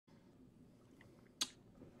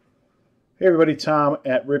Hey everybody, Tom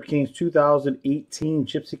at Rip Kings 2018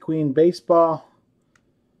 Gypsy Queen Baseball.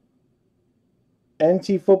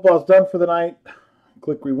 NT football is done for the night.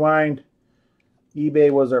 Click rewind. eBay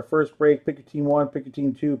was our first break. Pick your team 1, pick your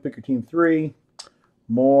team 2, pick your team 3.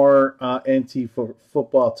 More NT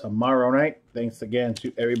football tomorrow night. Thanks again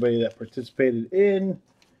to everybody that participated in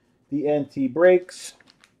the NT breaks.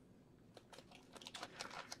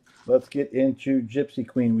 Let's get into Gypsy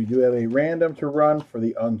Queen. We do have a random to run for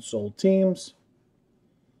the unsold teams.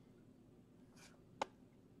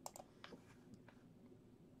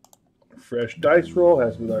 Fresh dice roll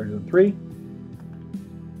has to be larger than 3.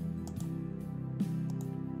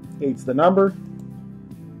 8's the number.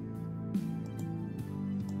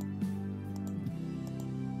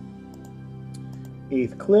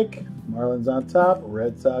 Eighth click. Marlins on top,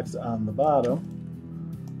 Red Sox on the bottom.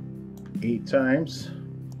 8 times.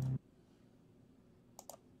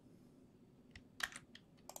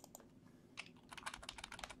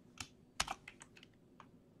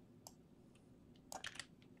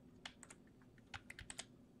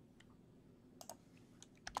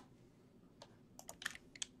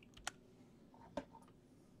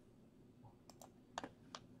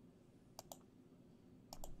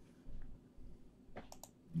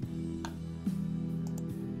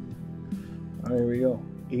 There we go.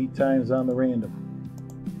 8 times on the random.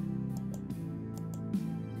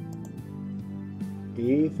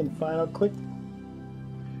 8th and final click.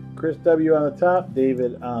 Chris W on the top,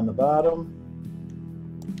 David on the bottom.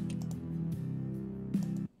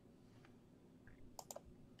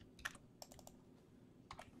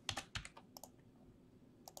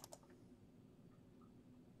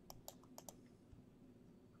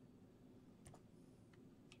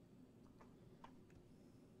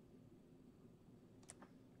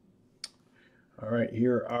 All right,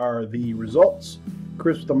 here are the results.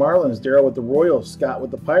 Chris with the Marlins, Daryl with the Royals, Scott with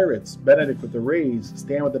the Pirates, Benedict with the Rays,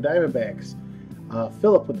 Stan with the Diamondbacks,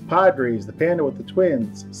 Philip with the Padres, the Panda with the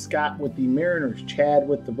Twins, Scott with the Mariners, Chad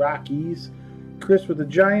with the Rockies, Chris with the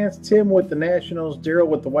Giants, Tim with the Nationals, Daryl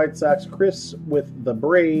with the White Sox, Chris with the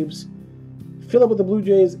Braves, Philip with the Blue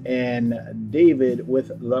Jays, and David with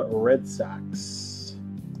the Red Sox.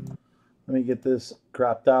 Let me get this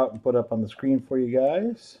cropped out and put up on the screen for you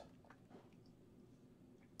guys.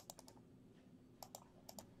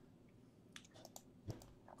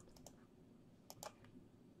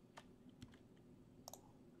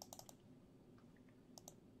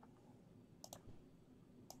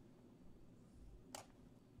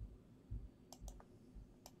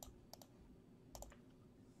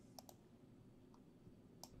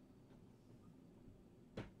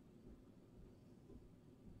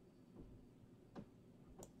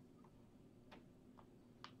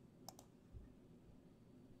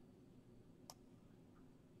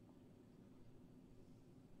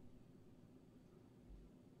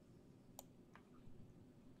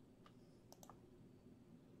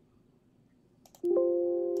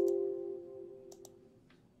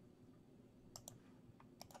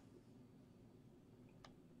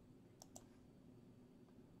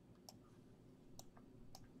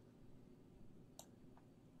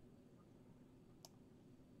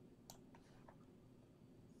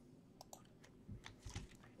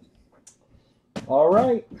 All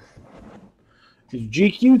right, it's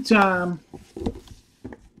GQ time.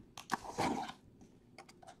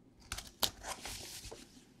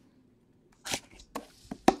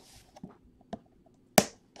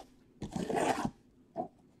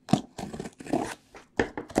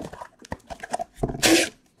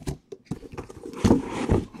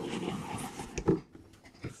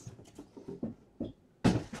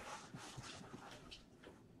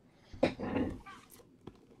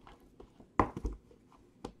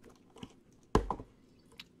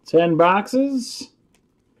 Ten boxes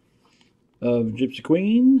of Gypsy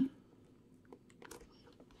Queen.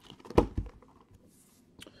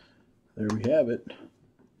 There we have it.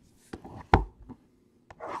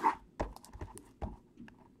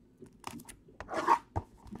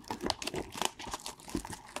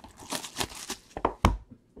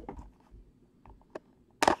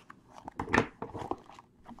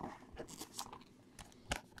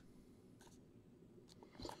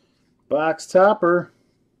 Box topper.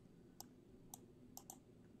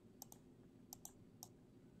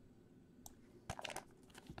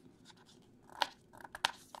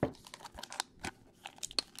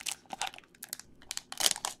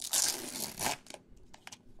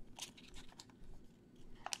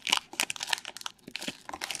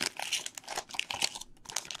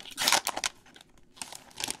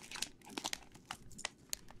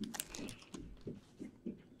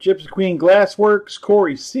 Gypsy Queen Glassworks,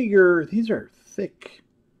 Corey Seager. These are thick.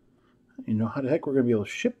 You know how the heck we're going to be able to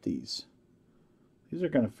ship these. These are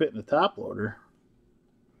going to fit in the top loader.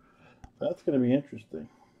 That's going to be interesting.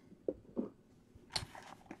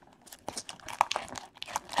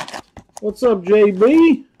 What's up,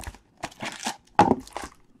 JB?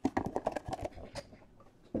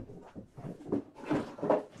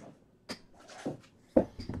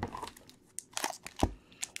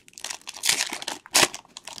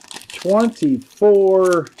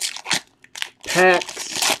 $24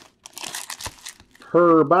 packs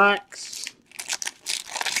per box.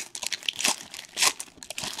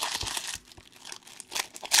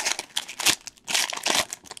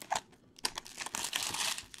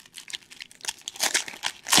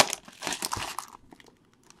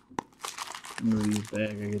 Move these back.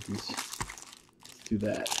 I get these. Let's do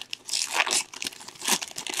that.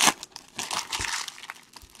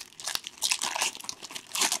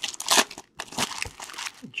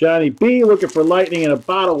 Johnny B looking for lightning in a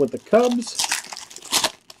bottle with the Cubs.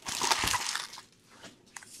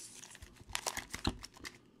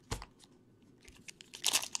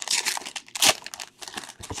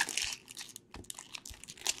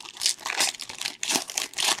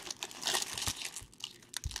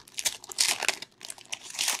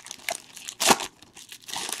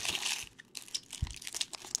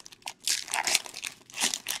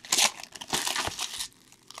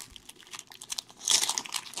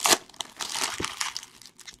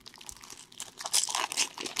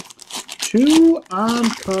 Two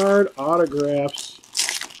on-card autographs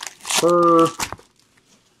per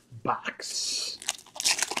box.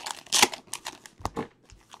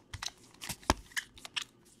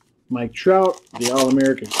 Mike Trout, the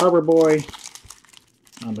All-American cover boy,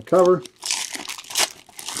 on the cover.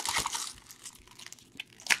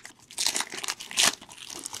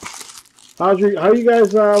 How are you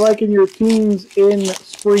guys liking your teams in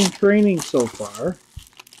spring training so far?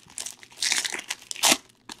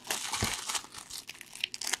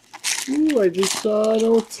 Ooh, I just saw an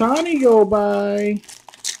Ohtani go by.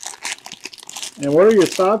 And what are your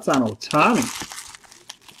thoughts on Ohtani?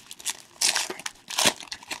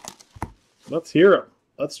 Let's hear them.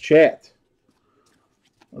 Let's chat.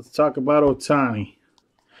 Let's talk about Ohtani.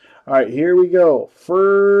 All right, here we go.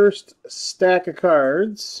 First stack of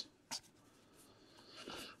cards.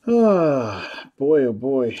 Oh, boy, oh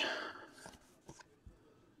boy.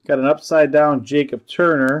 Got an upside down Jacob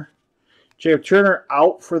Turner. Jacob Turner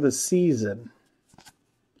out for the season.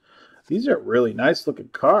 These are really nice looking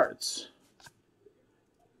cards.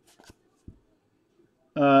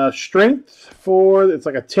 Strength for, it's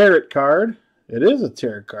like a tarot card. It is a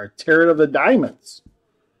tarot card. Tarot of the Diamonds.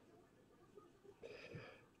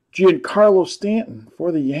 Giancarlo Stanton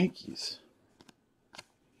for the Yankees.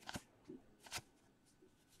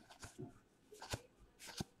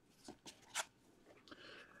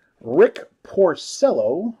 Rick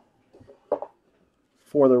Porcello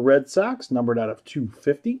for the Red Sox, numbered out of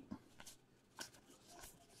 250.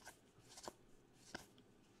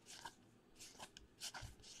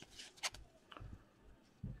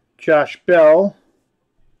 Josh Bell,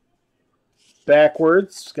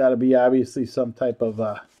 backwards. It's got to be obviously some type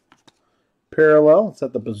of parallel. It's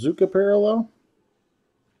at the Bazooka parallel.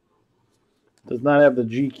 Does not have the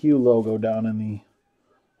GQ logo down in the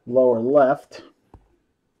lower left.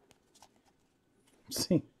 Let's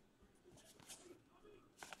see.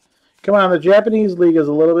 Come on, the Japanese League is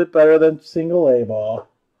a little bit better than single A ball.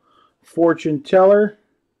 Fortune Teller,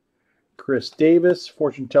 Chris Davis,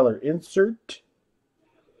 Fortune Teller insert.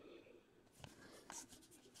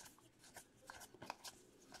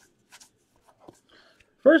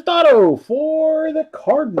 First auto for the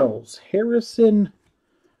Cardinals, Harrison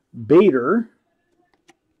Bader.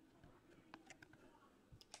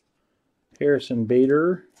 Harrison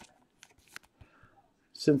Bader.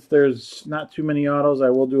 Since there's not too many autos,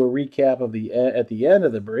 I will do a recap of the at the end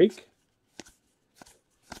of the break.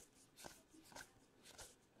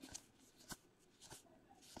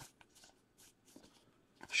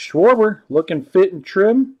 Schwarber, looking fit and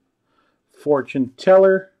trim. Fortune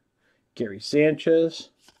Teller, Gary Sanchez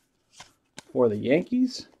for the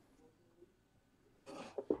Yankees.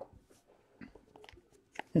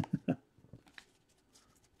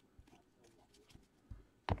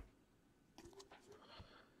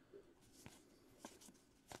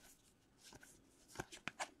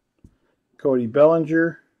 Cody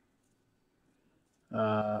Bellinger.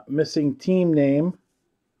 Missing team name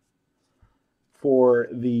for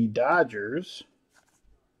the Dodgers.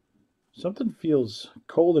 Something feels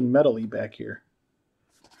cold and metally back here.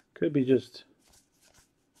 Could be just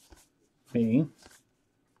me.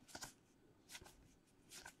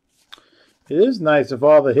 It is nice if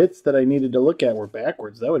all the hits that I needed to look at were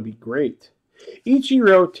backwards. That would be great.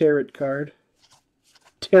 Ichiro Tarot card.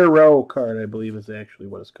 Tarot card, I believe is actually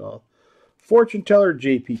what it's called. Fortune teller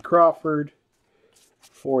J.P. Crawford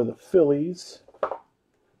for the Phillies.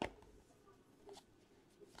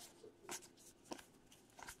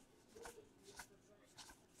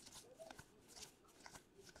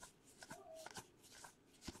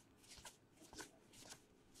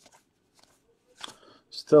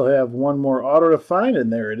 Still have one more auto to find,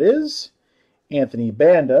 and there it is. Anthony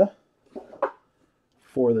Banda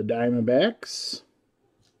for the Diamondbacks.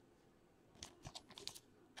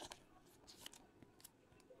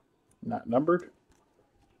 Not numbered.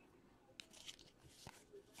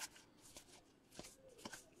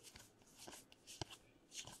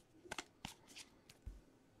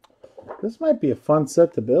 This might be a fun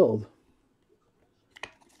set to build.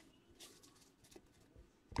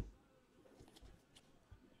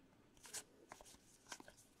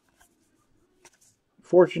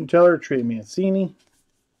 Fortune teller Trey Mancini.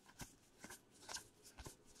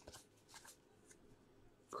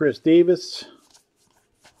 Chris Davis.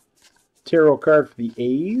 Tarot card for the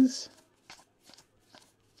A's.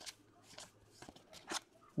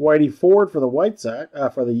 Whitey Ford for the White Sox,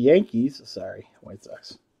 for the Yankees. Sorry, White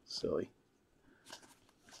Sox. Silly.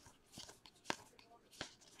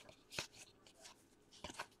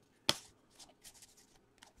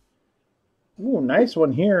 Ooh, nice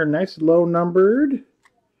one here. Nice low numbered.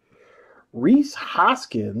 Reese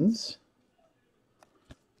Hoskins.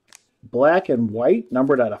 Black and white,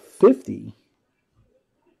 numbered out of 50.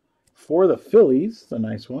 For the Phillies. It's a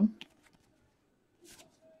nice one.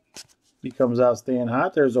 He comes out staying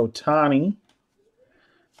hot. There's Ohtani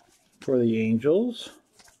for the Angels.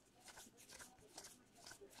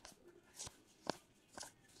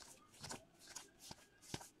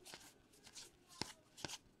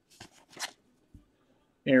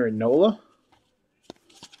 Aaron Nola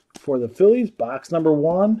for the Phillies. Box number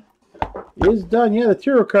 1 is done. Yeah, the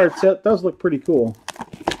tarot card set does look pretty cool.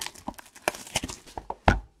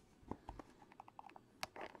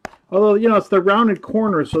 Although, you know, it's the rounded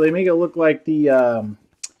corners, so they make it look like the,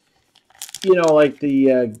 you know, like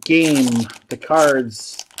the game, the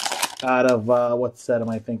cards out of, what set am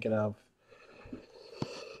I thinking of?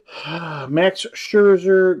 Max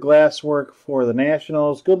Scherzer, glasswork for the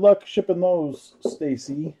Nationals. Good luck shipping those,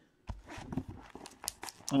 Stacy.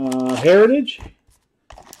 Heritage.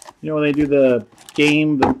 You know when they do the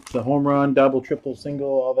game, the home run, double, triple, single,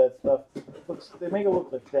 all that stuff. They make it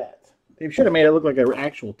look like that. They should have made it look like an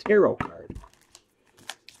actual tarot card.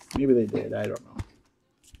 Maybe they did. I don't know. All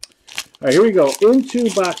right, here we go. Into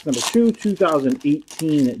box number 2,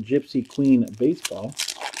 2018 Gypsy Queen Baseball.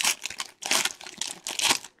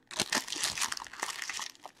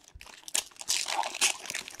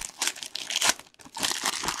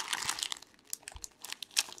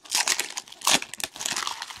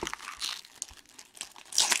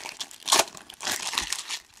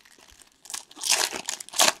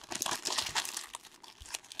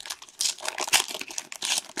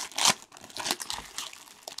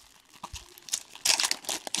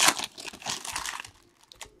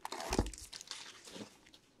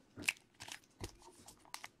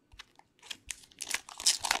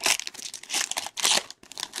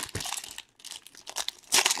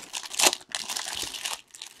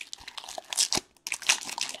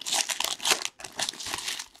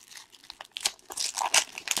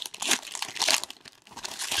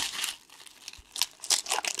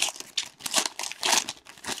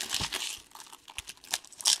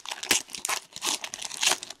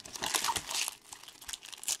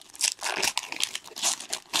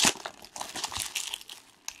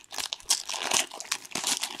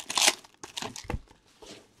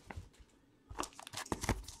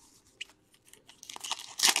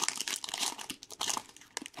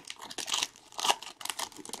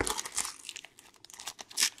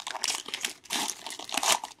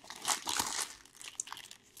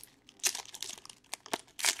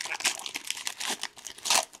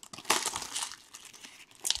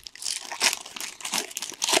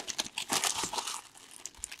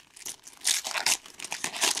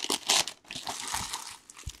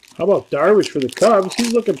 How about Darvish for the Cubs?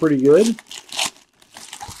 He's looking pretty good.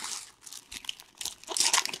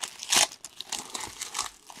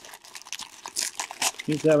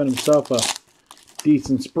 He's having himself a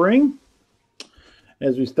decent spring.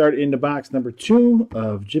 As we start into box number 2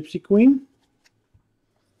 of Gypsy Queen.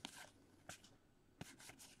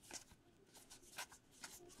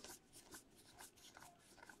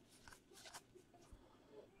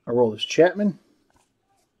 Our roll is Chapman.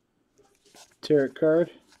 Tarot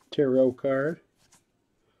card.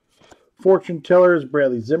 Fortune teller is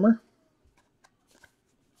Bradley Zimmer.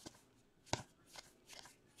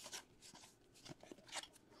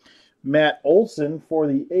 Matt Olson for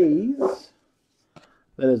the A's.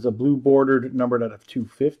 That is a blue bordered numbered out of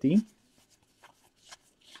 250.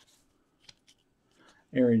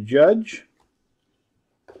 Aaron Judge.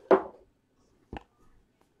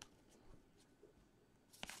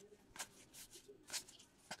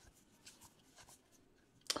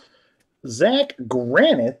 Zach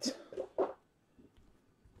Granite.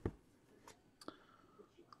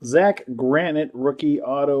 Zach Granite, rookie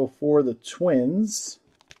auto for the Twins.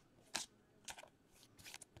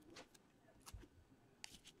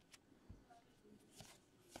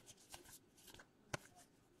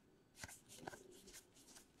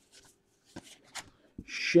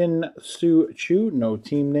 Shin Soo Chu, no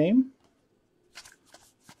team name.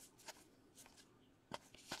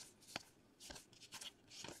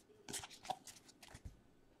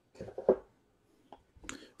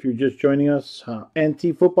 If you're just joining us,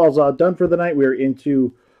 NT Football's all done for the night. We're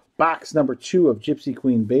into box number 2 of Gypsy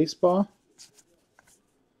Queen Baseball.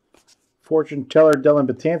 Fortune teller Dylan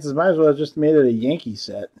Betances. Might as well have just made it a Yankee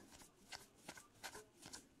set.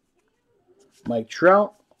 Mike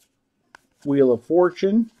Trout. Wheel of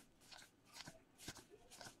Fortune.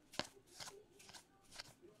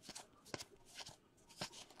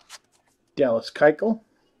 Dallas Keuchel.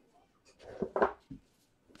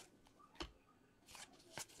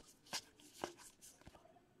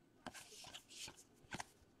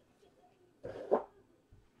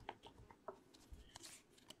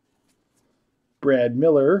 Brad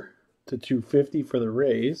Miller to 250 for the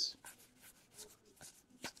Rays.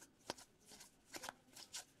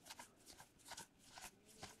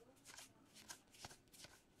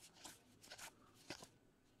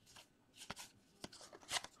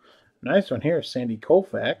 Nice one here, Sandy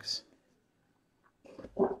Koufax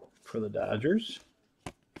for the Dodgers.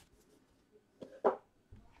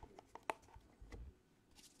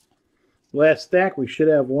 Last stack, we should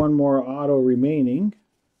have one more auto remaining.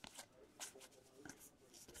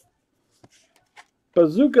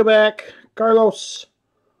 Bazooka back, Carlos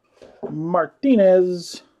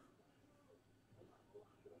Martinez.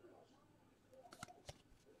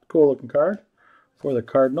 Cool looking card for the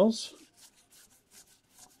Cardinals.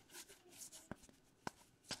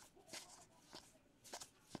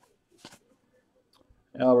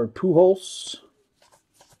 Albert Pujols.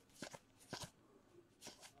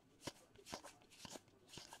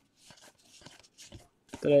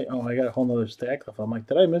 I got a whole nother stack left. I'm like,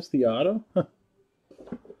 did I miss the auto?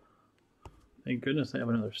 Thank goodness I have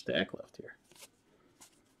another stack left here.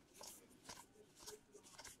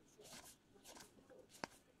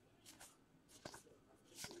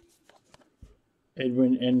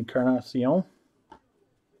 Edwin Encarnacion.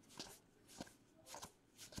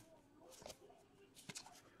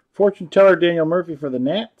 Fortune teller Daniel Murphy for the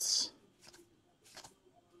Nats.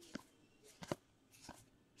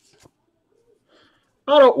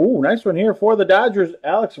 Auto, ooh, nice one here for the Dodgers,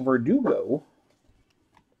 Alex Verdugo.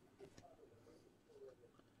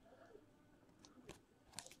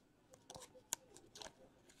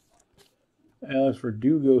 Alex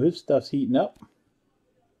Verdugo, his stuff's heating up.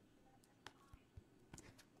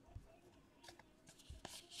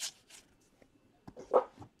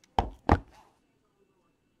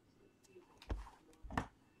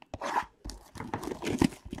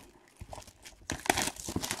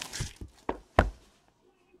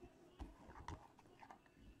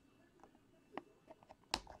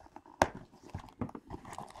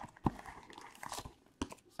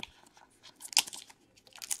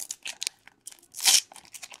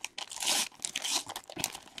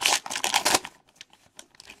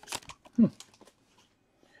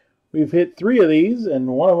 We've hit 3 of these, and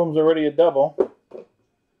one of them's already a double.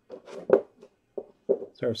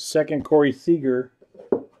 It's our second Corey Seager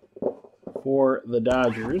for the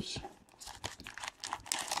Dodgers.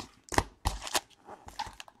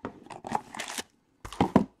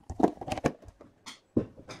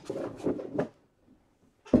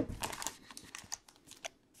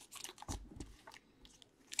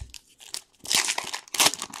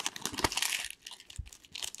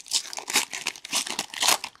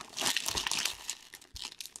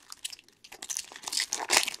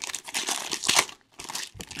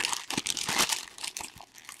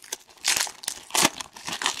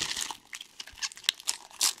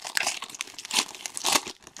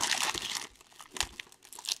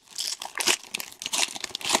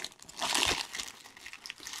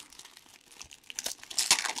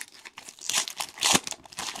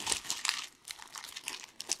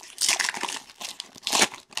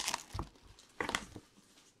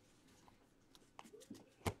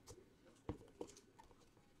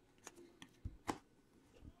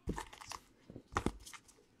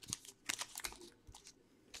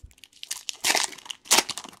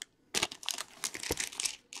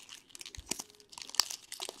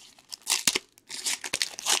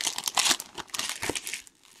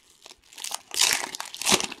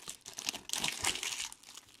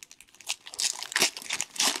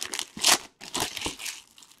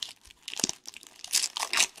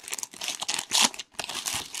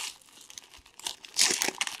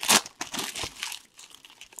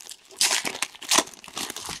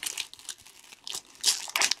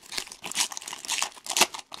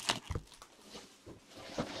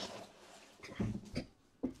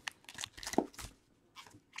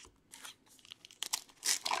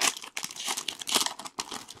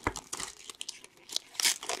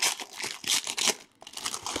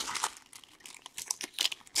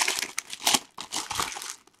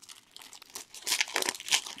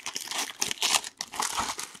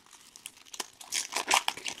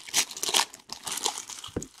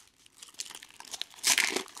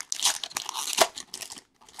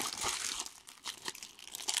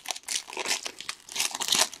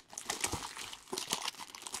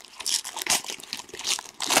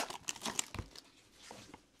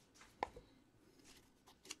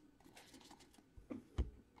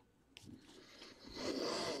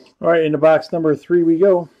 All right, into box number 3 we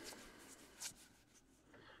go.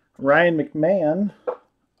 Ryan McMahon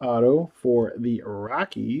auto for the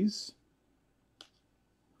Rockies.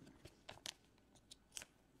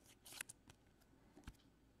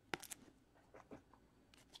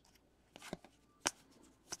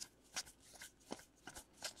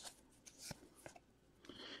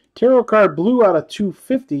 Tarot card blue out of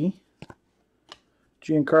 250.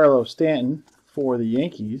 Giancarlo Stanton for the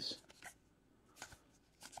Yankees.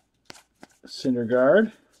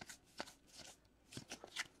 Syndergaard.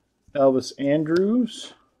 Elvis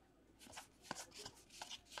Andrews.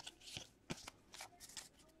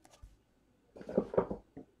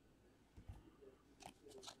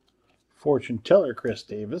 Fortune teller Chris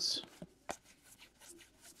Davis.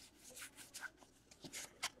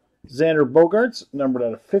 Xander Bogaerts, numbered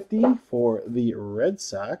out of 50 for the Red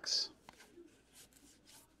Sox.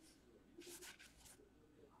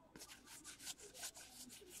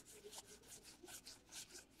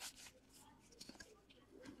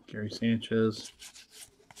 Gary Sanchez.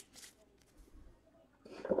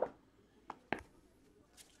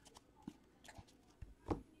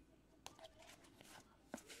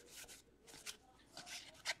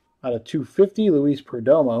 Out of 250, Luis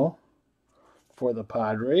Perdomo for the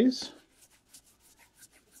Padres.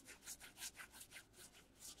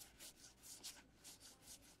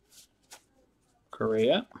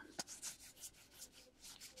 Correa.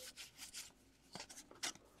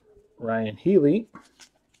 Ryan Healy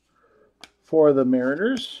for the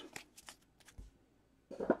Mariners.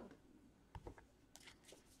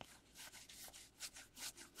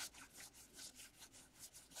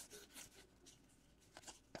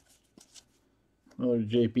 Another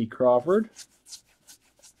J.P. Crawford.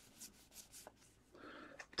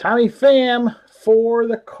 Tommy Pham for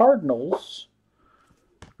the Cardinals.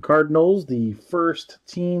 Cardinals, the first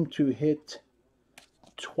team to hit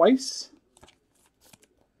twice.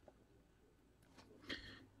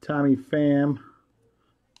 Tommy Pham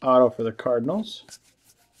auto for the Cardinals.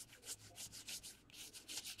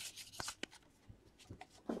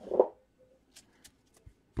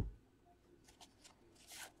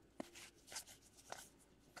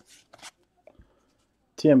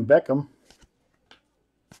 Tim Beckham.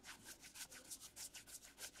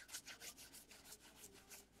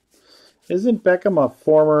 Isn't Beckham a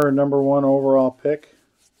former #1 overall pick?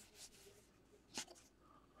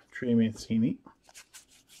 Trey Mancini.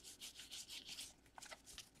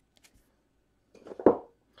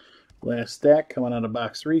 Last stack coming out of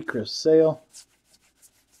box 3, Chris Sale.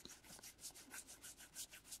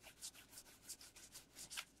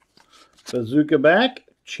 Bazooka back,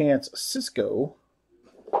 Chance Sisco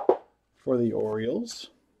for the Orioles.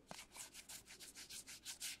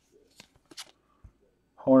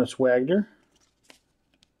 Honus Wagner.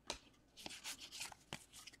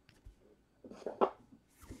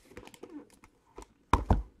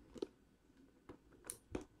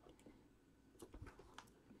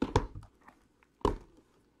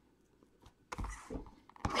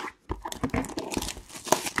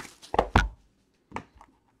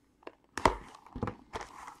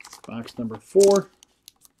 Box number 4.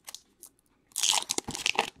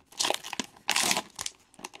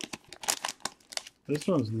 This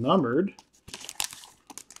one's numbered.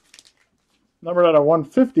 Numbered out of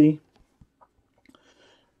 150.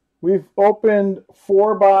 We've opened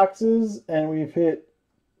 4 boxes and we've hit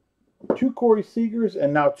 2 Corey Seagers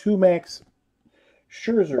and now 2 Max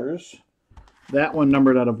Scherzers. That one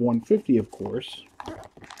numbered out of 150, of course.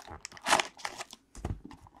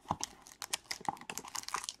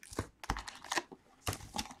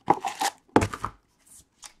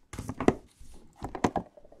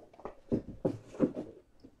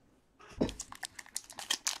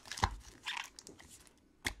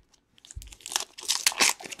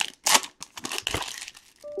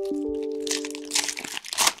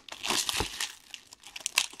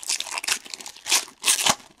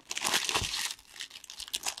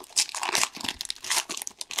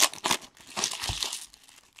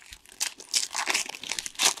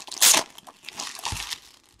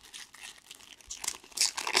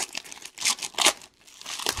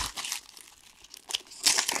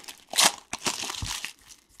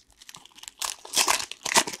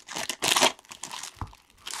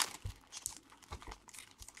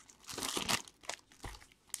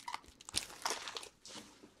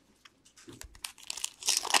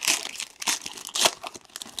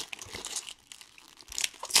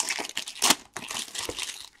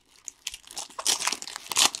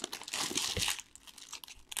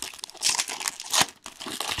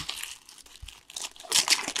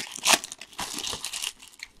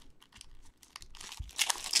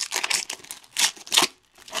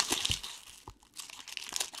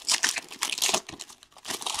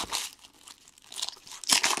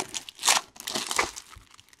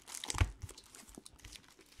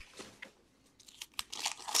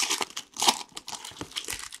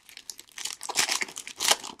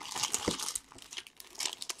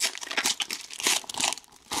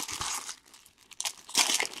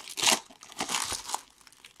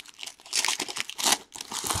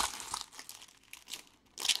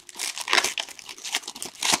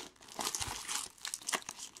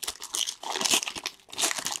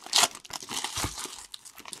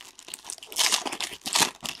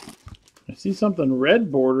 see something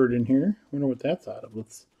red bordered in here. I wonder what that's out of.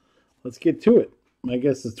 Let's get to it. My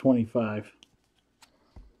guess is 25.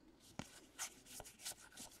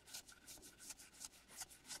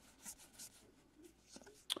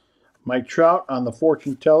 Mike Trout on the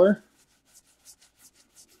fortune teller.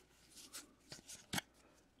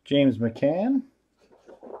 James McCann.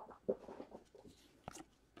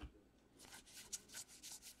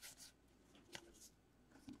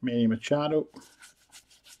 Manny Machado.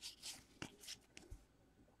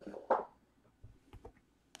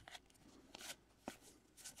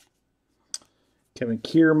 Kevin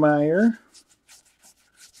Kiermaier.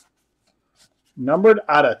 Numbered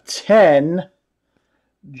out of 10.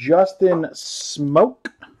 Justin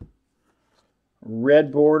Smoke.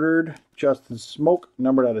 Red bordered. Justin Smoke.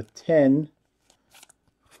 Numbered out of 10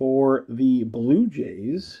 for the Blue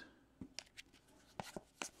Jays.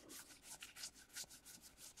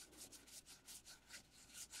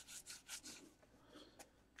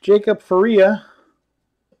 Jacob Faria.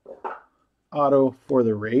 Auto for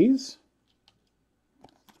the Rays.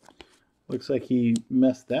 Looks like he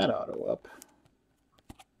messed that auto up.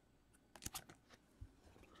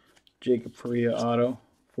 Jacob Faria auto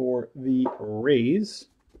for the Rays.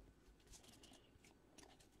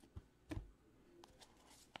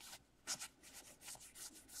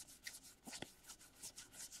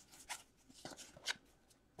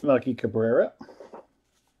 Lucky Cabrera.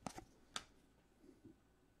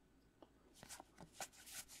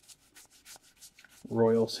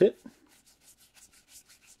 Royals hit.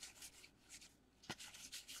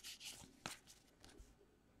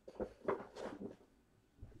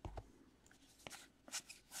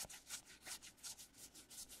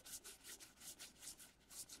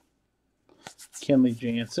 Kenley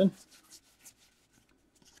Jansen.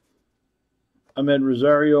 Ahmed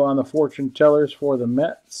Rosario on the fortune tellers for the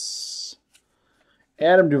Mets.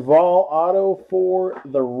 Adam Duvall auto for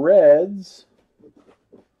the Reds.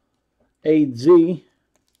 AZ.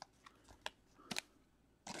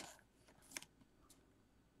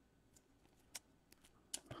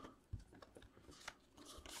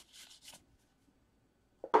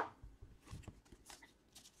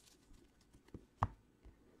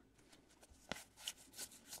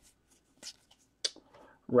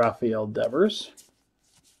 Rafael Devers.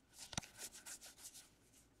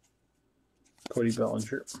 Cody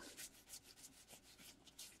Bellinger.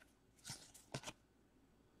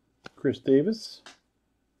 Chris Davis.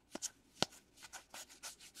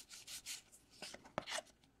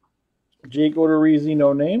 Jake Odorizzi,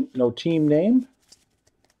 no name, no team name.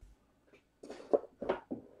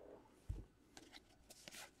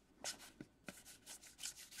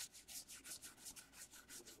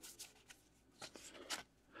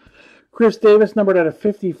 Chris Davis, numbered out of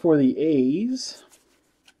 50 for the A's.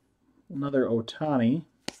 Another Ohtani.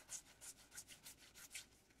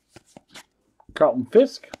 Carlton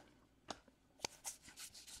Fisk.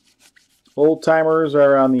 Old timers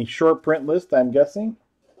are on the short print list, I'm guessing.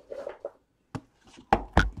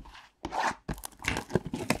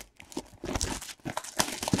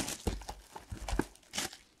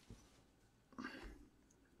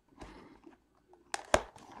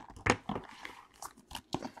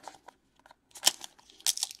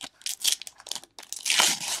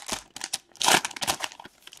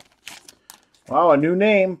 Wow, a new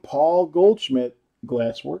name, Paul Goldschmidt,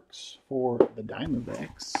 Glassworks for the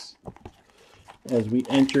Diamondbacks. As we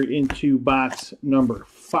enter into box number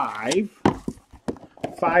 5.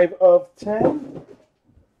 5 of 10.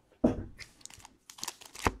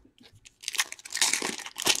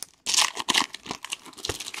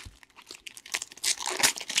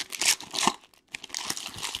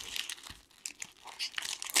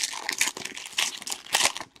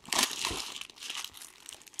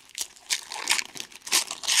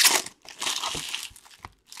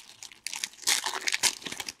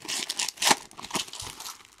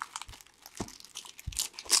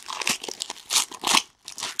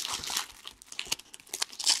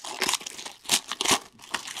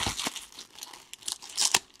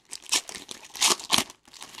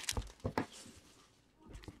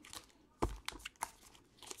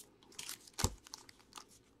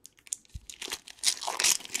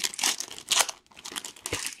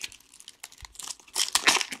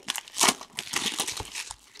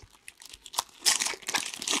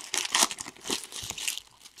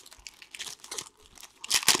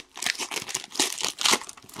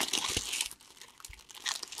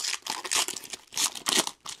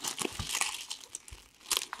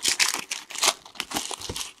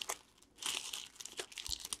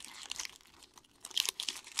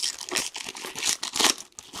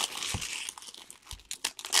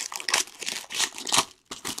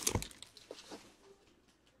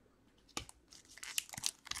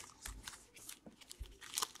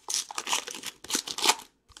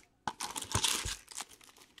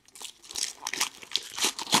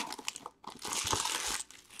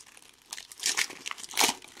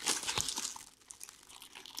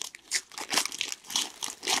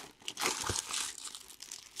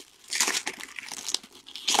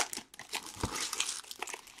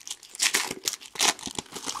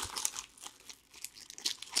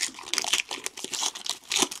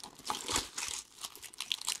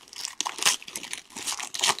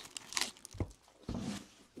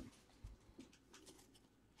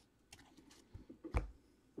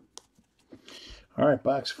 All right,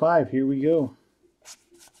 box 5. Here we go.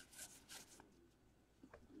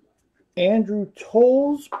 Andrew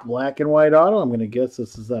Tolles, black and white auto. I'm going to guess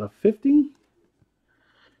this is out of 50.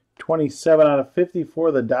 27 out of 50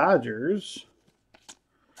 for the Dodgers.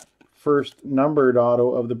 First numbered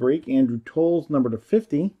auto of the break. Andrew Tolles, number to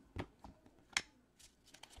 50.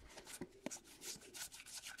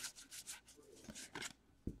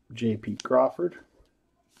 J.P. Crawford.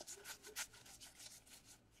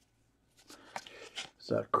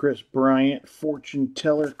 It's a Chris Bryant fortune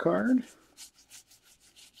teller card.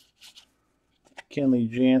 Kenley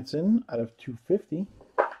Jansen out of 250.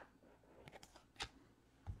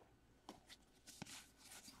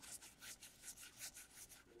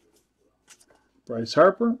 Bryce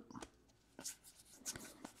Harper.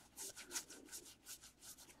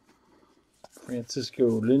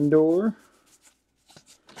 Francisco Lindor.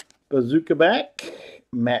 Bazooka back.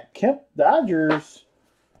 Matt Kemp, Dodgers.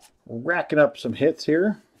 Racking up some hits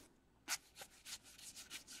here.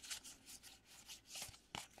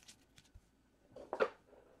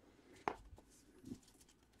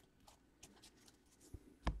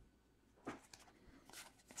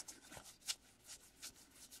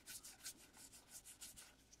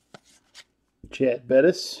 Chad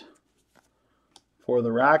Bettis for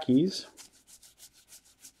the Rockies.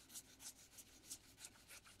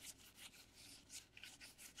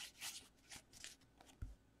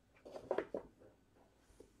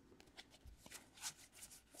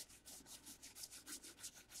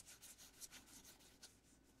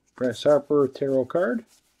 Bryce Harper, tarot card.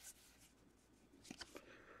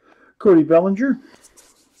 Cody Bellinger.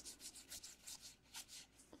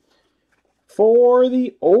 For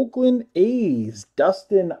the Oakland A's,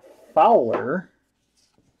 Dustin Fowler.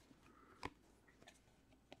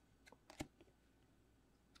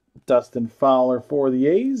 Dustin Fowler for the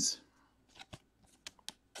A's.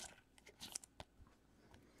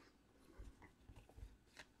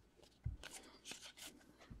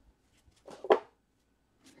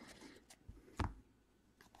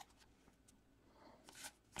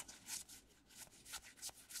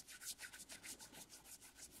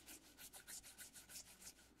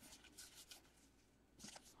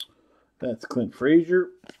 That's Clint Frazier.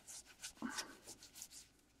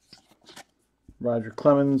 Roger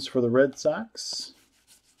Clemens for the Red Sox.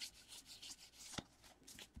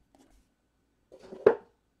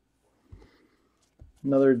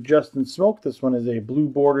 Another Justin Smoke. This one is a blue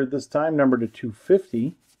bordered this time, number to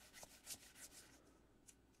 250.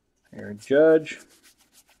 Aaron Judge.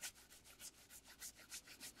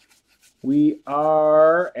 We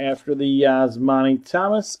are, after the Yasmani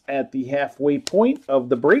Thomas, at the halfway point of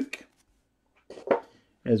the break.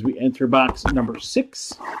 As we enter box number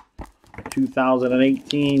 6,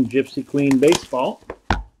 2018 Gypsy Queen Baseball.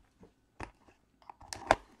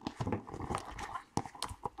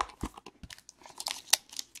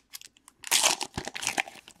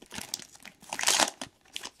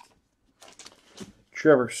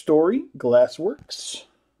 Trevor Story, Glassworks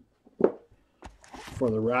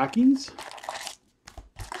for the Rockies.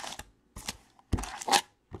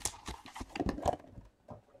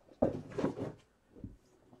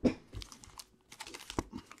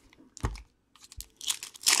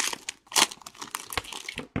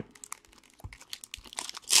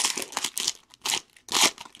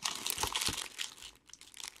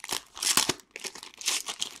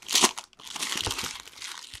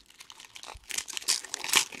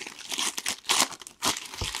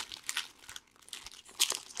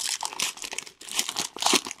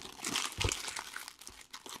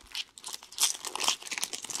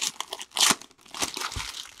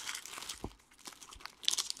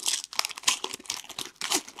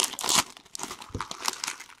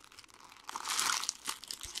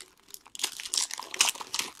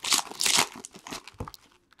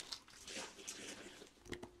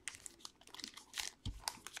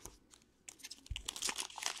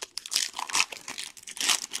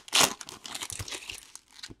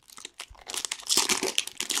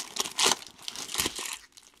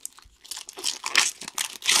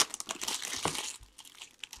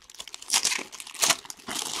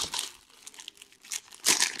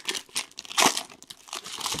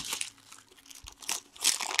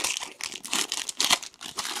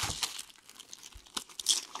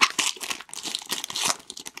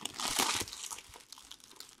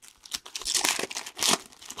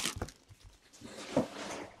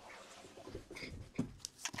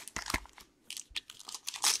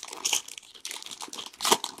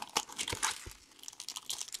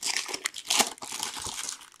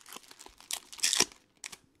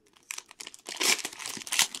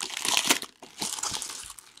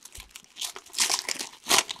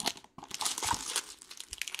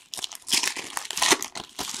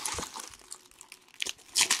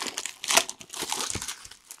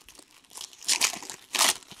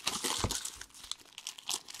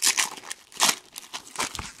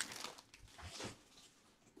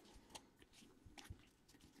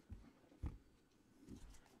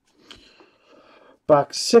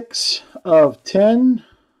 Box 6 of 10.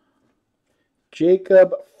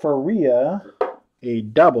 Jacob Faria, a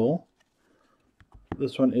double.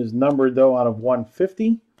 This one is numbered, though, out of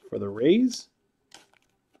 150 for the Rays.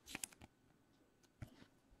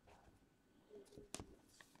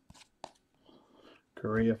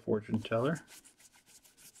 Correa, fortune teller.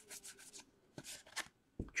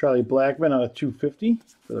 Charlie Blackmon out of 250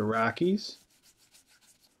 for the Rockies.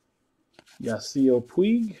 Yasiel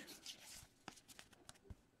Puig.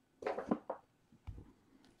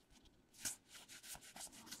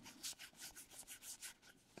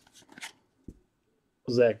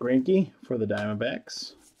 Zach Greinke for the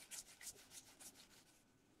Diamondbacks.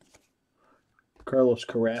 Carlos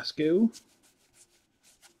Carrasco.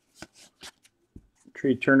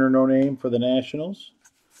 Trey Turner, no name for the Nationals.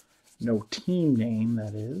 No team name,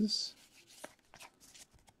 that is.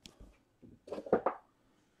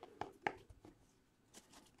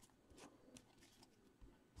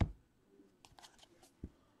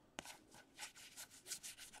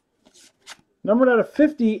 Numbered out of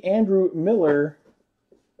 50, Andrew Miller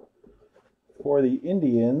for the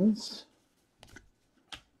Indians.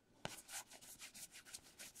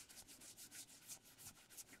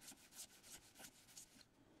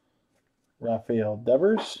 Rafael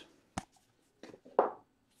Devers.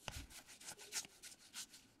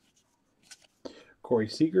 Corey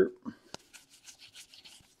Seager.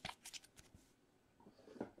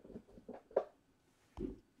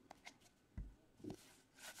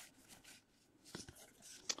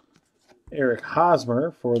 Eric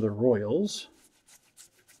Hosmer for the Royals.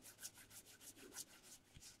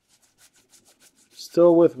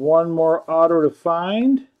 Still with one more auto to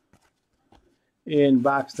find in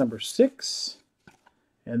box number 6.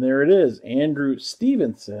 And there it is, Andrew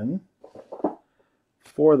Stevenson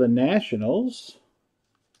for the Nationals.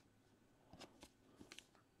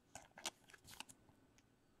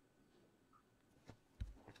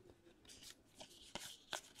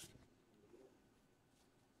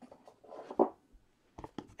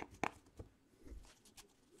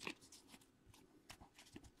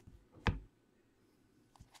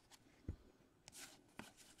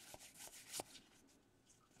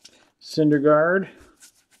 Syndergaard.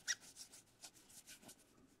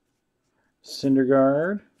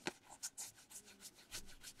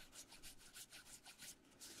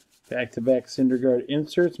 Back-to-back Syndergaard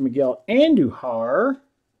inserts. Miguel Andujar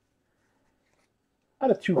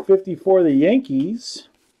out of 250 for the Yankees.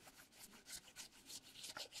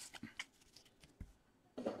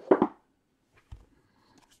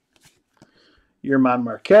 Yerman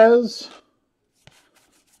Marquez.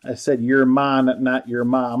 I said Yerman, not your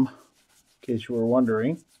mom, in case you were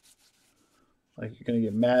wondering. Like you're going to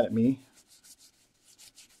get mad at me.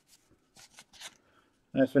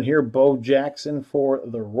 Next one here, Bo Jackson for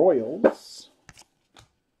the Royals.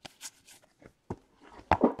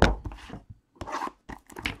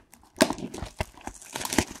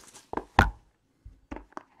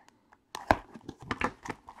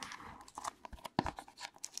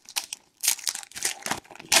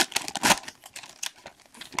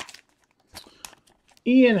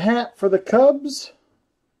 Ian Happ for the Cubs.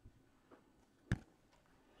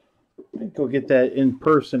 Let me go get that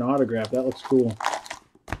in-person autograph. That looks cool.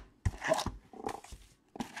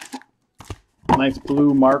 Nice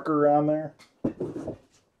blue marker on there.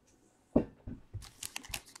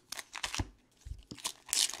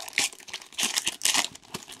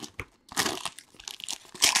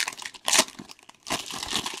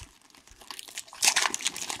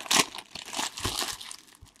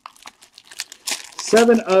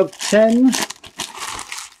 Seven of 10.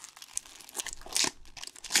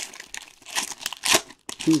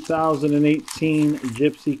 (2018)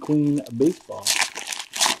 Gypsy Queen Baseball.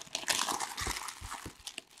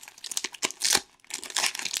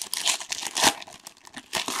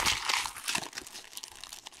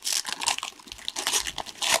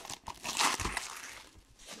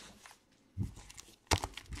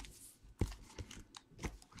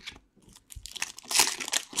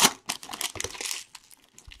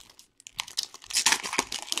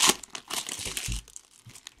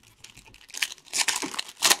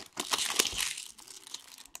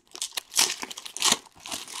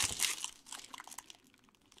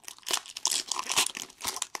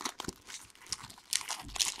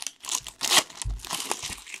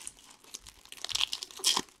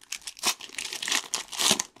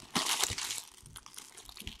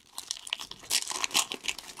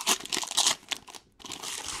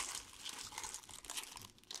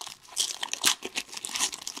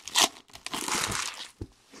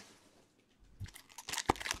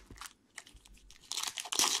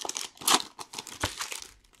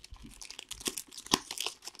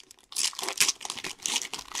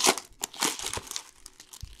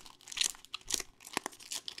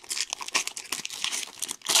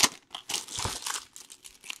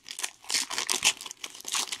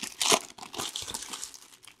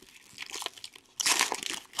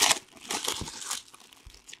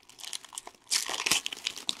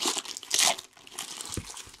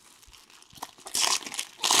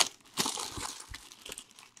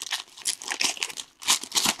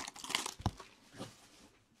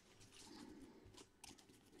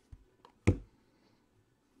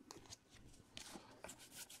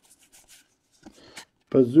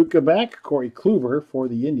 Bazooka back, Corey Kluber for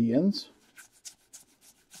the Indians.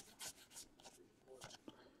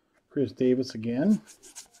 Chris Davis again.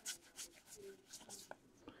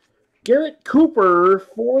 Garrett Cooper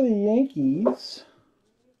for the Yankees.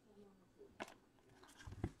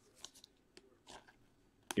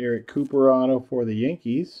 Garrett Cooper auto for the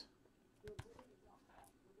Yankees.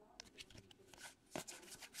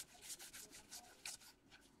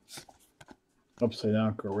 Upside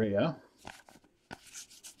down Correa.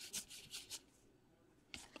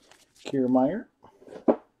 Kiermaier.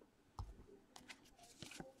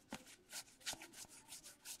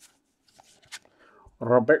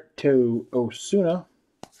 Roberto Osuna.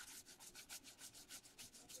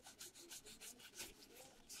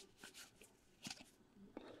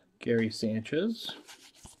 Gary Sanchez.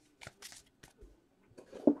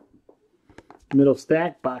 Middle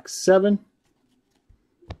stack, box 7.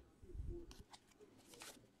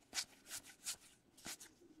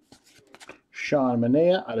 Sean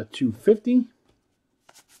Manaea out of 250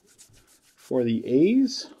 for the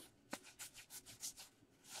A's.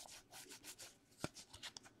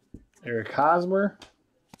 Eric Hosmer.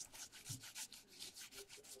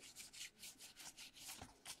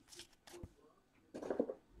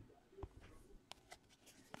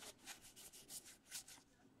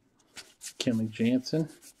 Kenley Jansen.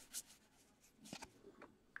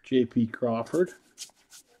 J.P. Crawford.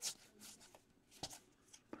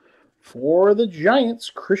 For the Giants,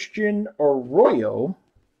 Christian Arroyo.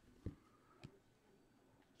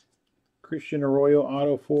 Christian Arroyo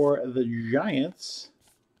auto for the Giants.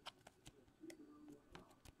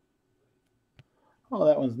 Oh,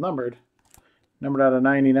 that one's numbered. Numbered out of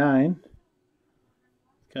 99.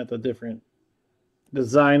 Got the different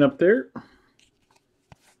design up there.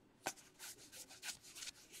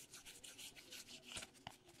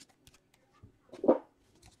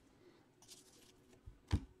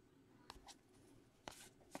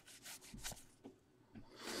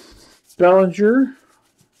 Bellinger.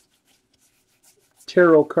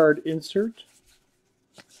 Tarot card insert.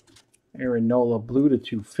 Aaron Nola blue to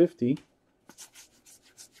 250.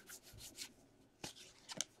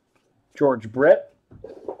 George Brett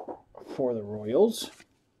for the Royals.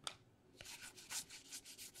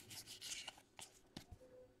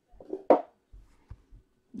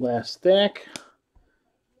 Last stack,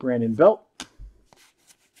 Brandon Belt.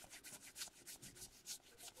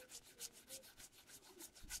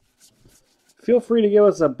 Feel free to give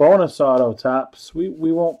us a bonus auto, Tops. We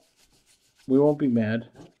won't be mad.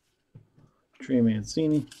 Trey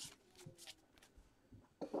Mancini.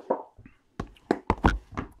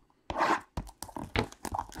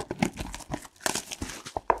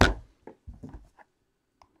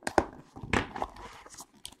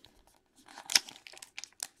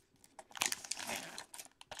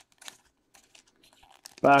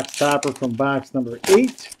 Box topper from box number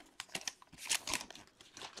 8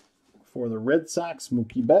 for the Red Sox,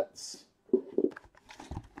 Mookie Betts.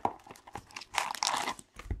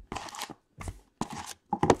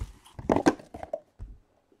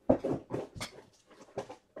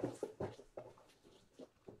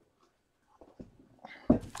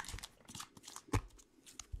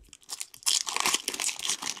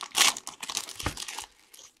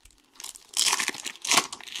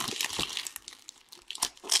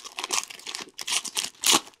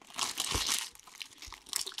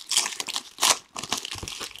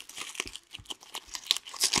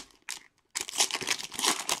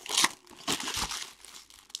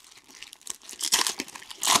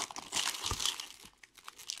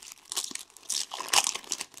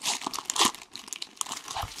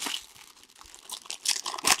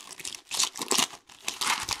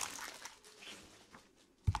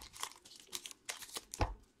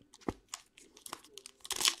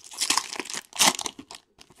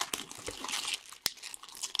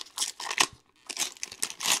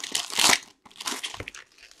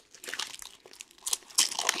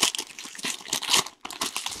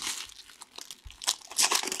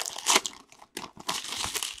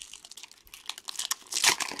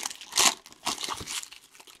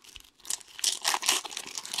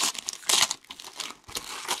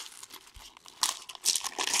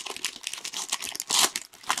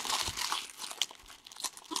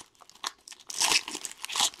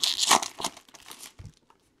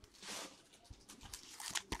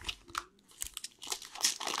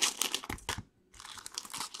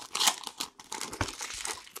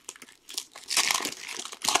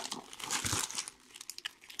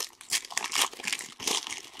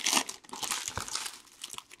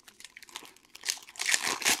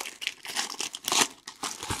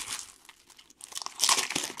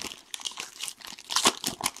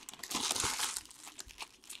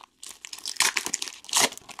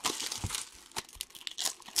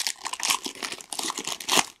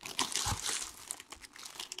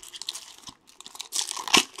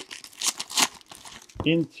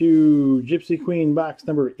 Into Gypsy Queen box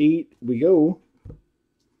number 8 we go.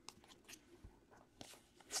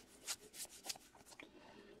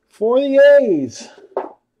 For the A's,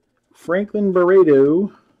 Franklin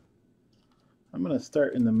Barreto. I'm going to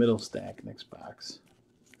start in the middle stack next box.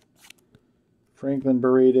 Franklin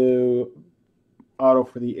Barreto auto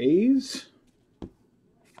for the A's.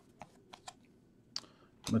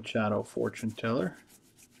 Machado Fortune Teller.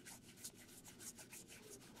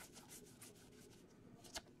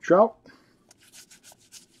 Trout.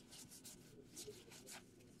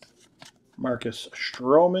 Marcus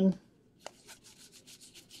Stroman.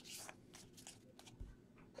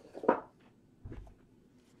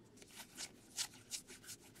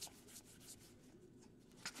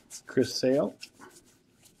 Chris Sale.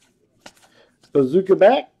 Bazooka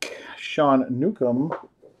back. Sean Newcomb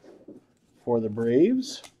for the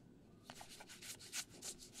Braves.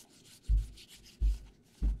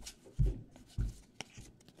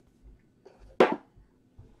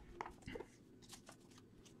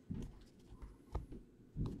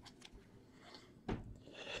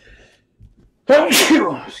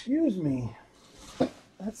 Excuse me.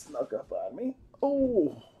 That snuck up on me.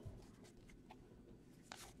 Oh.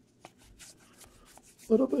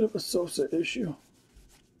 A little bit of a Sosa issue.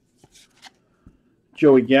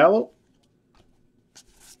 Joey Gallo.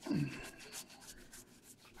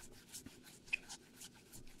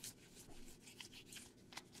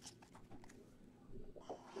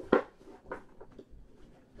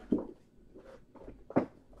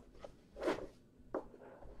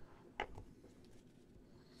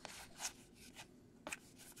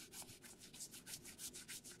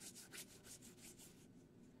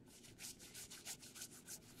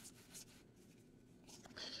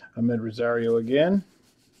 Ahmed Rosario again.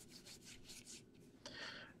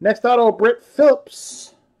 Next auto, Brett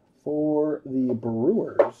Phillips for the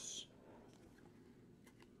Brewers.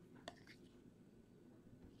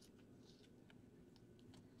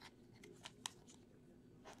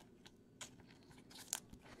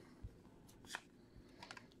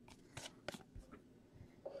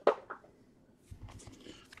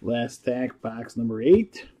 Last stack, box number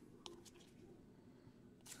 8.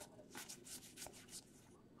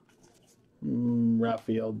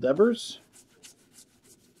 Rafael Devers.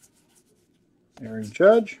 Aaron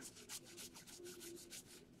Judge.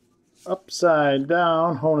 Upside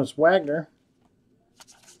down, Honus Wagner.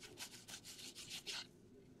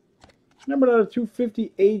 Numbered out of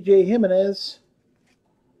 250, A.J. Jimenez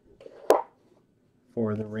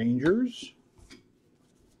for the Rangers.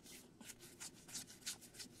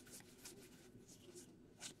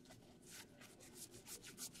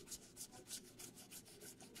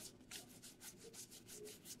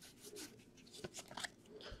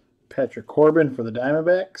 Patrick Corbin for the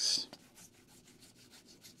Diamondbacks.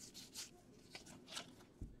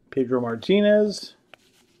 Pedro Martinez.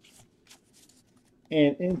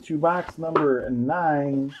 And into box number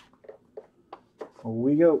 9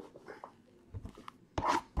 we go.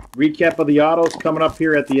 Recap of the autos coming up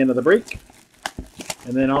here at the end of the break.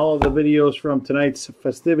 And then all of the videos from tonight's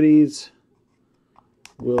festivities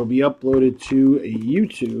will be uploaded to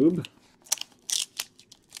YouTube.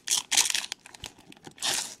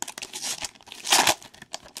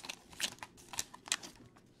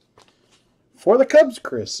 For the Cubs,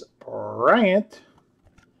 Chris Bryant,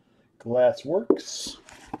 Glassworks.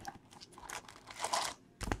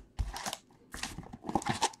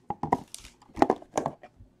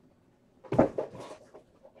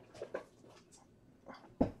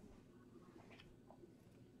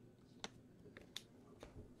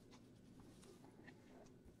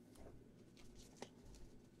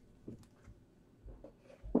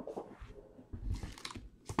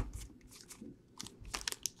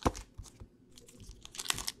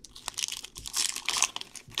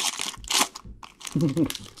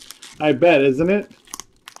 I bet, isn't it?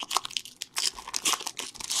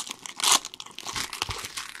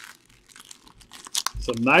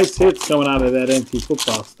 Some nice hits coming out of that NT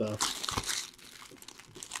football stuff.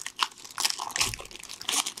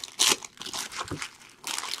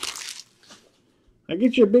 I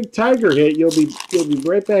get you a big Tiger hit, you'll be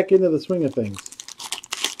right back into the swing of things.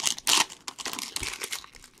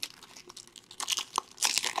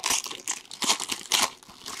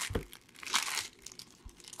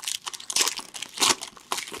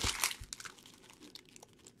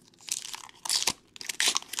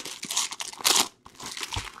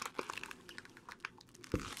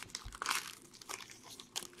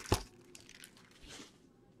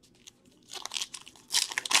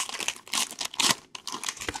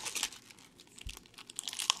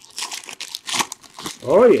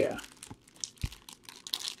 Oh, yeah.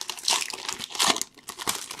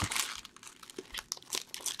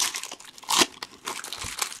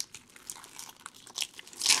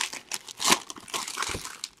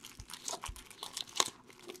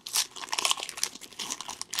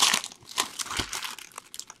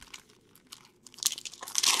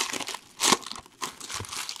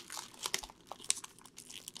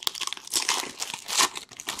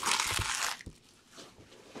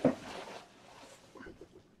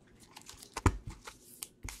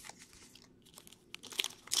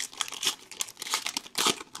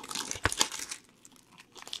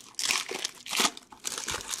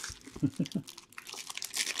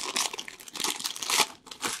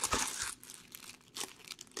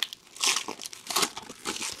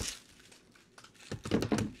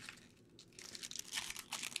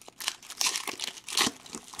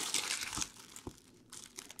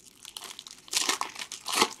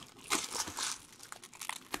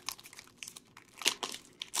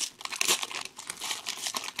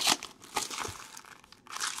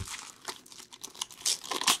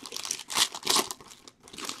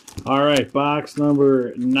 All right, box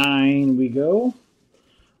number 9 we go.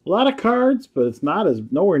 A lot of cards, but it's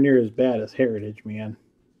nowhere near as bad as Heritage, man.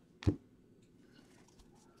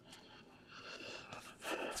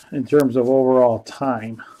 In terms of overall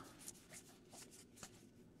time.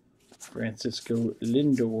 Francisco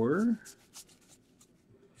Lindor.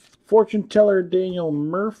 Fortune teller Daniel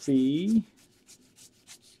Murphy.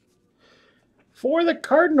 For the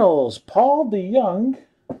Cardinals, Paul DeJong.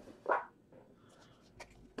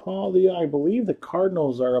 I believe the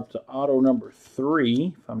Cardinals are up to auto number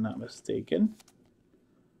 3, if I'm not mistaken.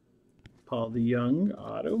 Paul DeJong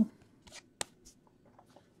auto.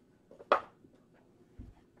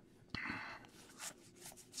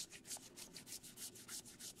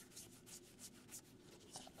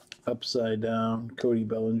 Upside down, Cody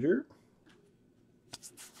Bellinger.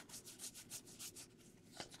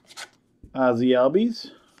 Ozzie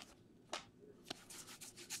Albies.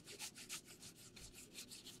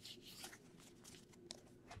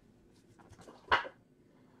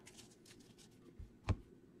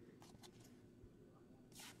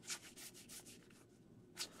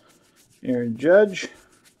 Aaron Judge.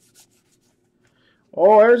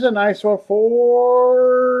 Oh, there's a nice one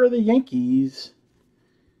for the Yankees.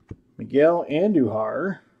 Miguel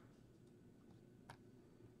Andujar.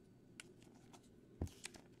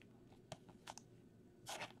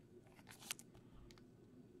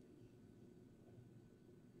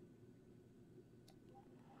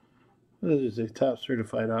 This is a top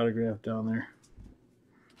certified autograph down there.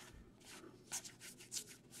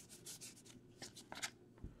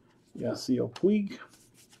 Yasiel Puig.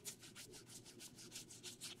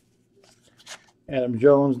 Adam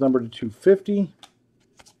Jones, number to 250.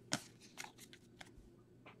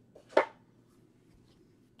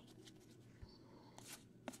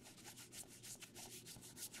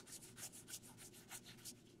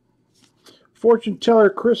 Fortune teller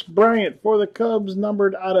Chris Bryant for the Cubs,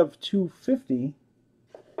 numbered out of 250.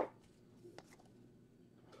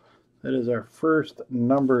 That is our first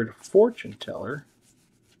numbered fortune teller.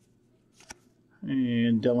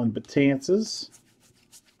 And Dylan Betances.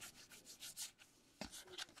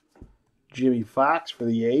 Jimmy Fox for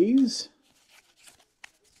the A's.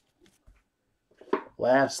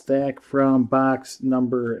 Last stack from box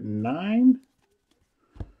number 9.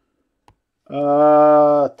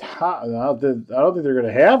 I don't think they're going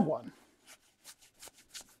to have one.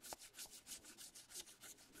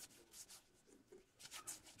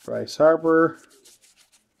 Bryce Harper.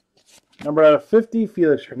 Number out of 50,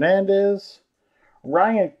 Felix Hernandez.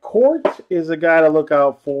 Ryan Court is a guy to look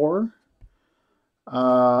out for.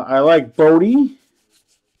 I like Bodie.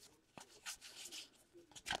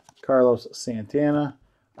 Carlos Santana.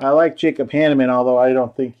 I like Jacob Hanneman, although I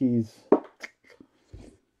don't think he's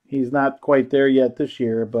not quite there yet this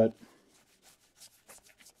year, but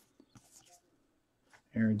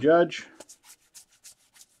Aaron Judge.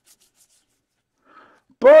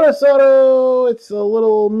 Bonus auto, it's a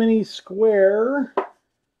little mini square.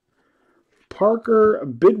 Parker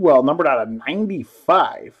Bidwell, numbered out of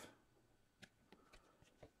 95.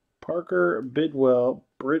 Parker Bidwell,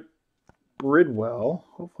 Bridwell.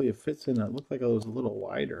 Hopefully it fits in. It looked like it was a little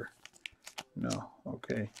wider. No,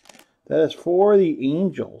 okay. That is for the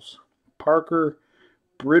Angels. Parker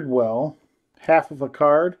Bridwell, half of a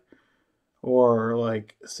card, or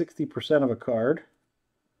like 60% of a card.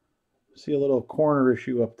 See a little corner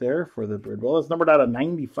issue up there for the Bridwell. It's numbered out of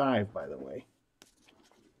 95, by the way.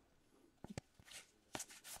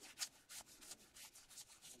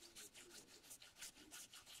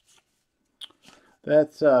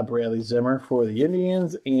 That's Bradley Zimmer for the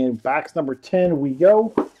Indians. And box number 10 we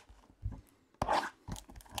go.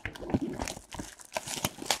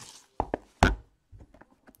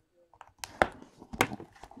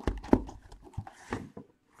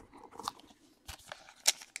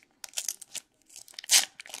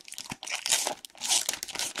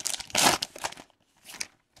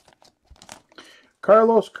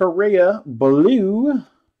 Carlos Correa, blue,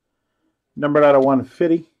 numbered out of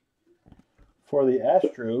 150 for the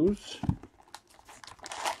Astros.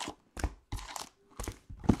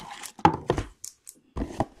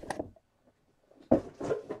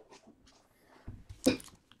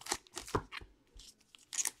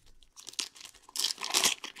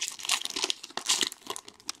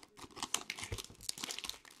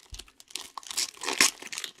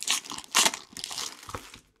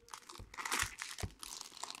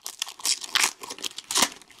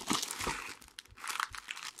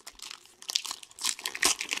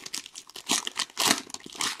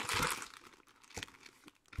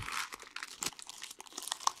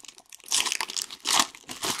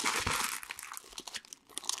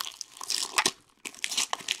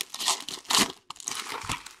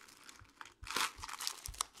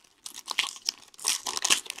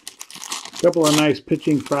 Couple of nice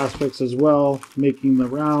pitching prospects as well, making the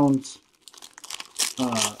rounds.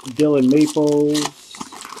 Dylan Maples,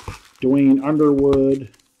 Dwayne Underwood.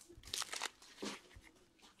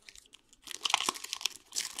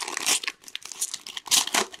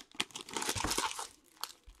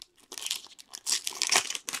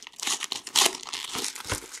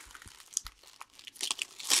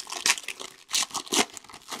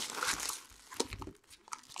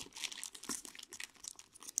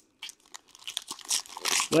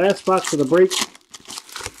 Last box of the break,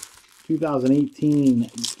 2018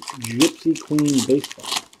 Gypsy Queen Baseball.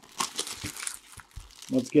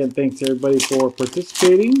 Once again, thanks everybody for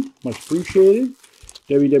participating. Much appreciated.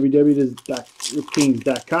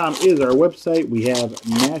 www.ripkings.com is our website. We have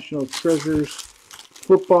National Treasures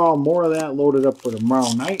football, more of that loaded up for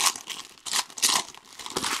tomorrow night.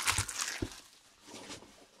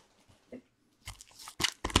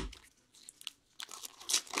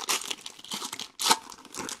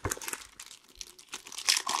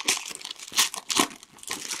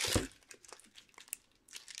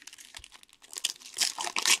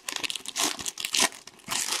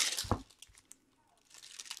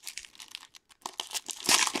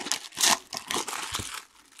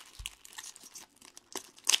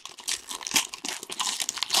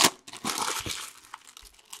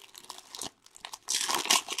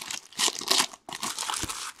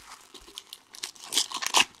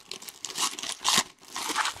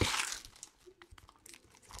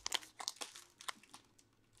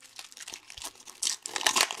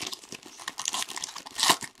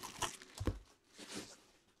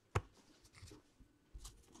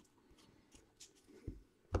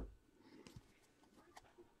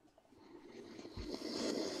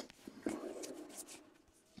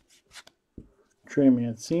 Trey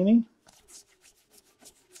Mancini.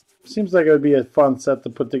 Seems like it would be a fun set to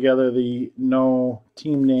put together. The no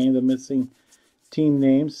team name, the missing team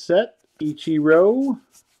name set. Ichiro.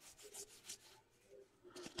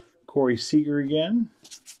 Corey Seager again.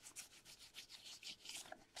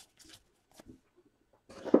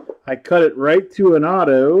 I cut it right to an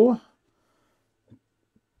auto.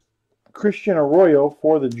 Christian Arroyo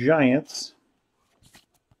for the Giants.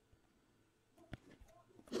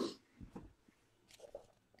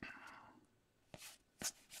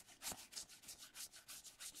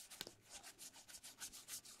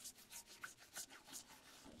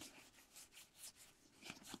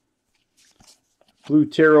 Blue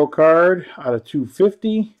tarot card out of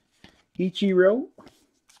 250. Ichiro.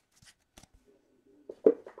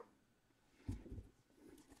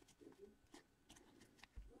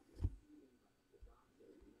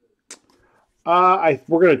 We're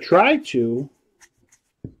going to try to.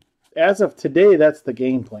 As of today, that's the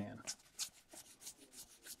game plan.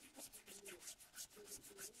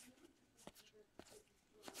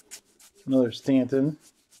 Another Stanton.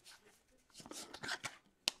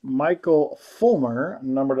 Michael Fulmer,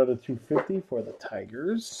 numbered out of 250 for the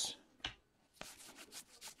Tigers.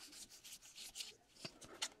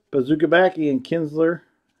 Bazooka Backy and Kinsler,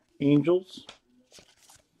 Angels.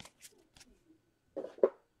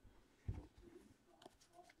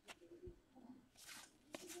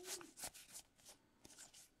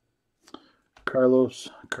 Carlos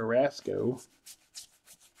Carrasco.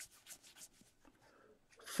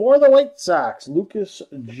 For the White Sox, Lucas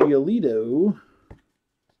Giolito.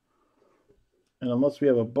 And unless we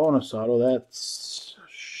have a bonus auto, that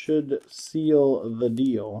should seal the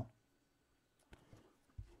deal.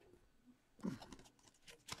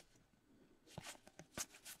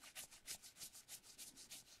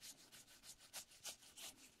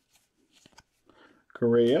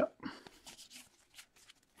 Correa.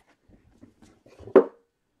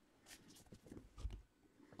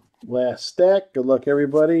 Last stack. Good luck,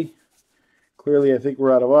 everybody. Clearly, I think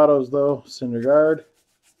we're out of autos, though. Syndergaard.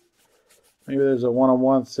 Maybe there's a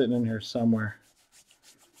one-on-one sitting in here somewhere.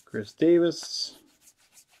 Chris Davis.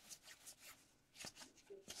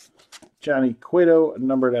 Johnny Cueto,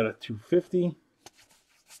 numbered out of 250.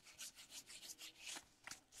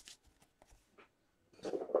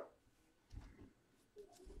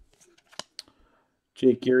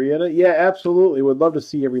 Jake Arrieta. Yeah, absolutely. Would love to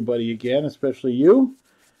see everybody again, especially you.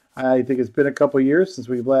 I think it's been a couple years since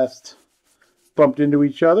we've last bumped into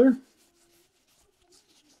each other.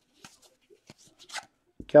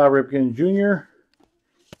 Cal Ripken Jr.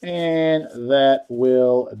 And that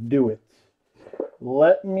will do it.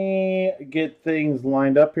 Let me get things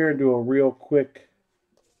lined up here and do a real quick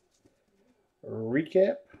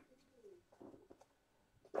recap.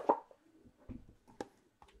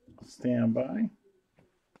 Stand by.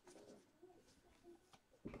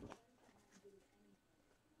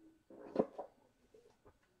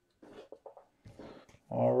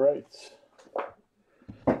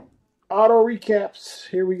 recaps.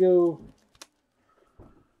 Here we go.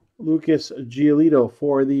 Lucas Giolito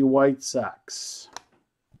for the White Sox.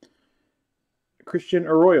 Christian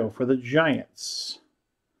Arroyo for the Giants.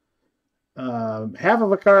 Half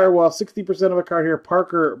of a card, well, 60% of a card here.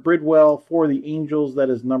 Parker Bridwell for the Angels. That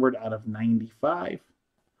is numbered out of 95.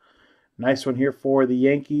 Nice one here for the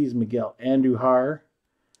Yankees. Miguel Andujar.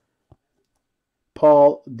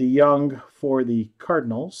 Paul DeYoung for the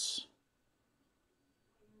Cardinals.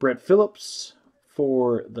 Brett Phillips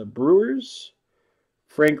for the Brewers.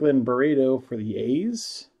 Franklin Barreto for the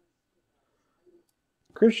A's.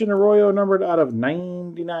 Christian Arroyo numbered out of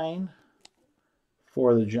 99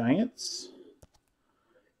 for the Giants.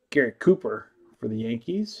 Garrett Cooper for the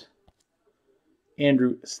Yankees.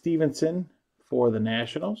 Andrew Stevenson for the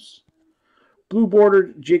Nationals. Blue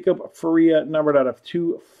bordered Jacob Faria numbered out of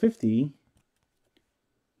 250.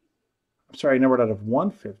 Numbered out of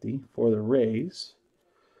 150 for the Rays.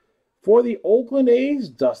 For the Oakland A's,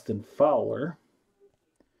 Dustin Fowler.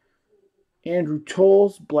 Andrew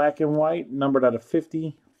Tolles, black and white, numbered out of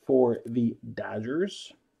 50 for the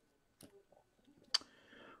Dodgers.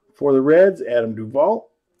 For the Reds, Adam Duvall.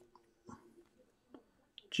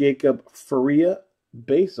 Jacob Faria,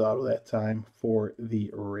 base auto that time for the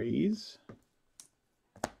Rays.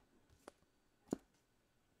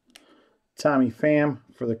 Tommy Pham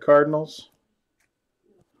for the Cardinals.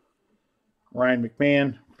 Ryan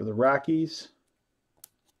McMahon for the Rockies.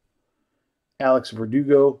 Alex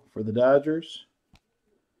Verdugo for the Dodgers.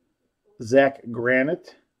 Zach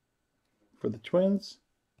Granite for the Twins.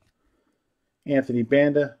 Anthony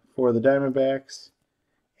Banda for the Diamondbacks.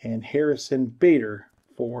 And Harrison Bader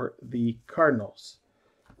for the Cardinals.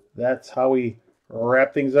 That's how we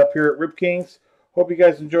wrap things up here at Rip Kings. Hope you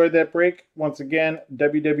guys enjoyed that break. Once again,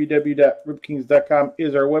 www.ripkings.com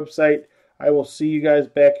is our website. I will see you guys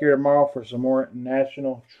back here tomorrow for some more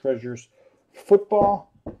National Treasures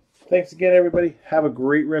football. Thanks again, everybody. Have a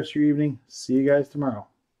great rest of your evening. See you guys tomorrow.